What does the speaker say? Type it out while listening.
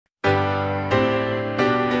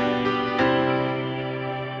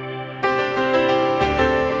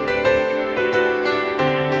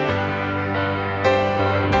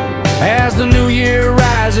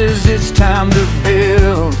knows it's time to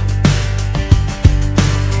build.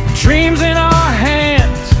 Dreams in our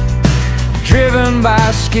hands, driven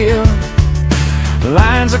by skill.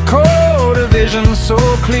 Lines of code, a vision so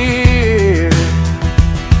clear.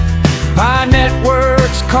 Pi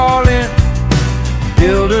networks calling,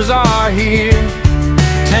 builders are here.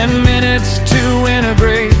 10 minutes to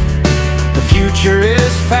integrate, the future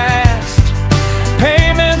is fast.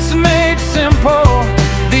 Payments made simple,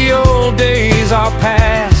 the old days are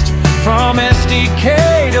past. From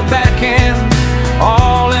SDK to backend,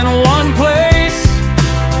 all in one place.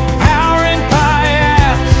 Powering Pi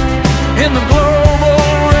apps in the global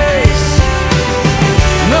race.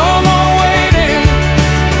 No more waiting,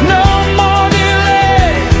 no more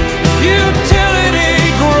delay. Utility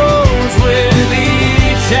grows with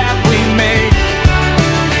each app we make.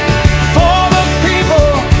 For the people,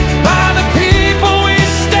 by the people we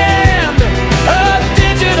stand. A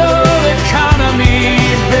digital economy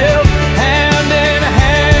built hand in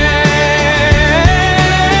hand.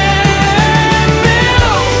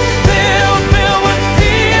 Build with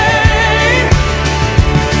PA.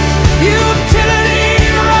 Utility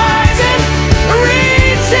rising,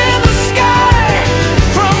 reaching the sky.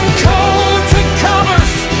 From code to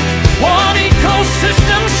commerce, one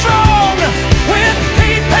ecosystem strong. With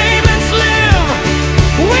payments live,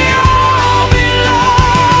 we all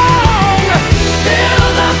belong.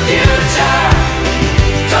 Build the future,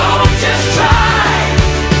 don't just try.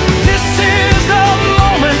 This is the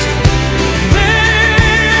moment,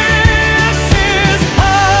 this is Pi.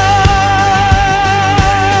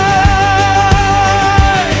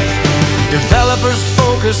 Developers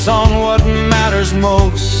focus on what matters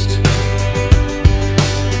most.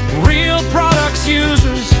 Real products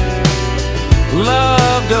users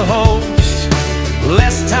love to host.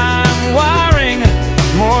 Less time wiring,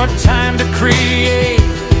 more time to create.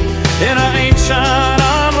 In an ancient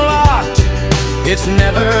unlocked, it's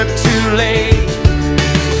never too late.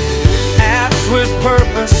 Apps with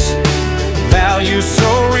purpose, value so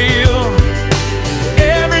real.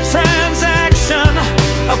 Every transaction,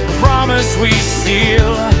 a promise we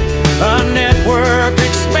seal. A network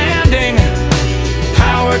expanding,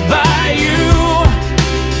 powered by you.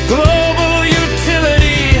 Global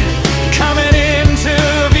utility coming into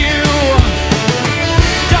view.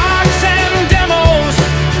 Docs and demos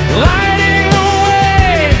lighting the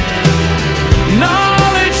way.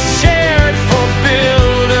 Knowledge shared for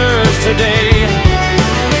builders today.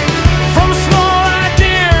 From small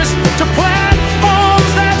ideas to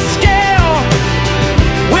platforms that scale.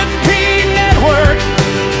 With P Network,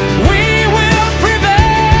 we will prevail.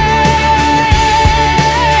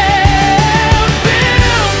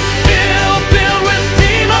 Build with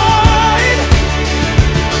P-Lloyd.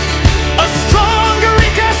 A stronger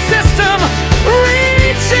ecosystem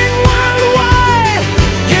reaching worldwide.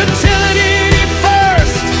 Utility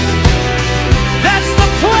first, that's the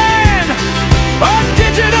plan. A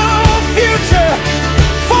digital future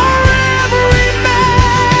for every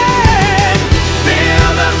man.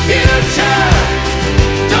 Build the future,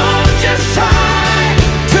 don't just try.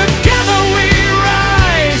 Together we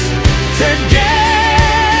rise,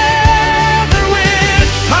 together with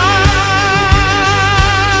Pi.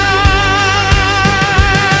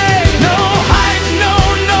 No hype, no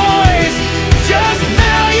noise, just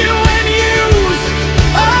value and use.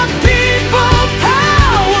 A people-powered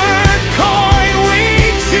coin we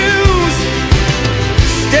choose.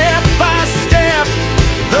 Step by step,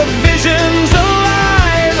 the vision's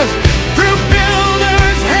alive. Through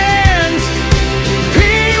builders' hands, P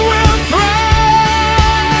will thrive.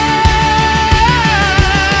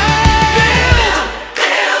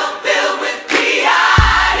 Build with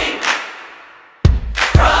PI.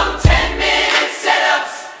 From 10-minute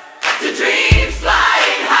setups to dreams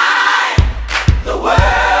flying high. The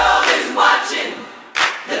world is watching,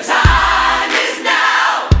 the time is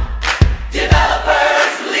now.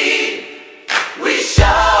 Developers lead, we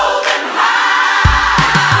show them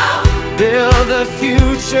how. Build the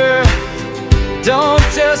future, don't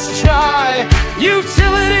just try.